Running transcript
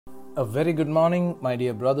A very good morning, my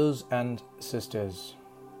dear brothers and sisters.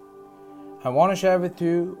 I want to share with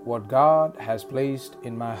you what God has placed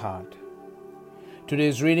in my heart.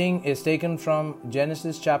 Today's reading is taken from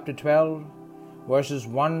Genesis chapter 12, verses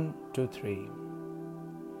 1 to 3.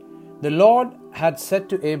 The Lord had said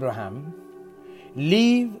to Abraham,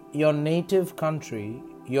 "Leave your native country,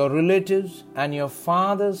 your relatives, and your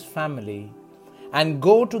father's family, and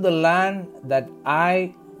go to the land that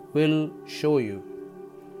I will show you.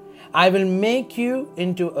 I will make you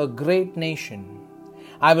into a great nation.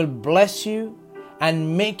 I will bless you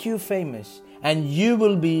and make you famous, and you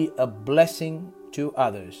will be a blessing to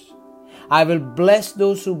others. I will bless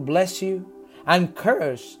those who bless you and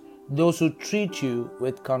curse those who treat you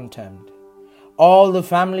with contempt. All the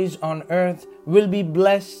families on earth will be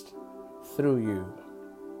blessed through you."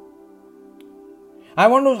 I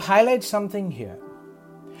want to highlight something here.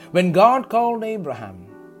 When God called Abraham,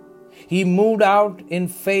 he moved out in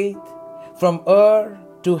faith from Ur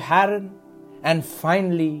to Haran and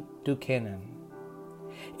finally to Canaan.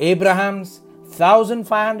 Abraham's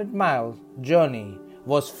 1,500 mile journey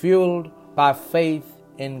was fueled by faith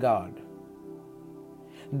in God.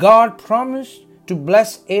 God promised to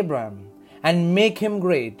bless Abraham and make him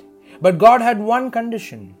great, but God had one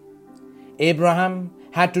condition. Abraham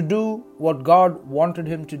had to do what God wanted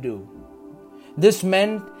him to do. This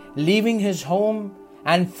meant leaving his home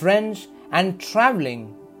and friends and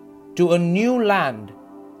traveling to a new land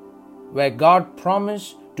where God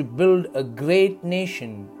promised to build a great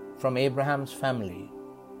nation from Abraham's family.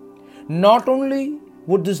 Not only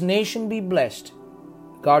would this nation be blessed,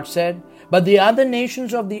 God said, but the other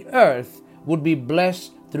nations of the earth would be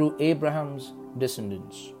blessed through Abraham's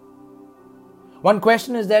descendants. One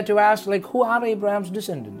question is there to ask, who are Abraham's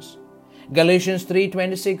descendants? Galatians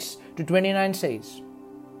 3:26 to 29 says,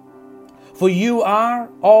 "For you are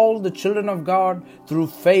all the children of God through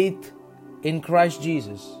faith in Christ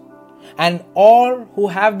Jesus. And all who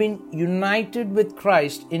have been united with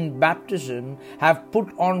Christ in baptism have put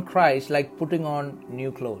on Christ like putting on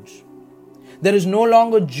new clothes. There is no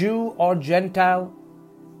longer Jew or Gentile,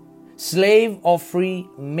 slave or free,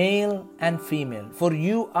 male and female, for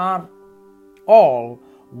you are all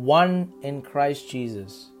one in Christ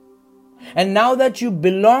Jesus. And now that you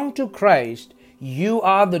belong to Christ, you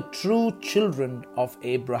are the true children of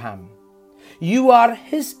Abraham. You are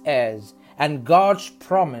his heirs, and God's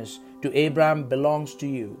promise to Abraham belongs to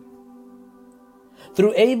you."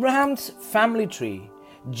 Through Abraham's family tree,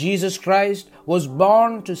 Jesus Christ was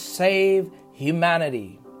born to save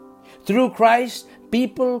humanity. Through Christ,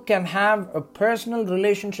 people can have a personal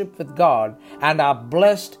relationship with God and are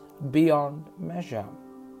blessed beyond measure.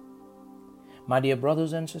 My dear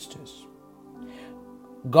brothers and sisters,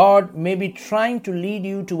 God may be trying to lead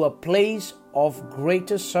you to a place of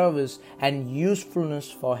greater service and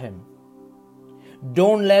usefulness for Him.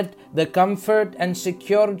 Don't let the comfort and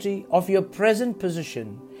security of your present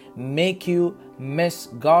position make you miss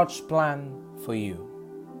God's plan for you.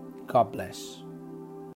 God bless.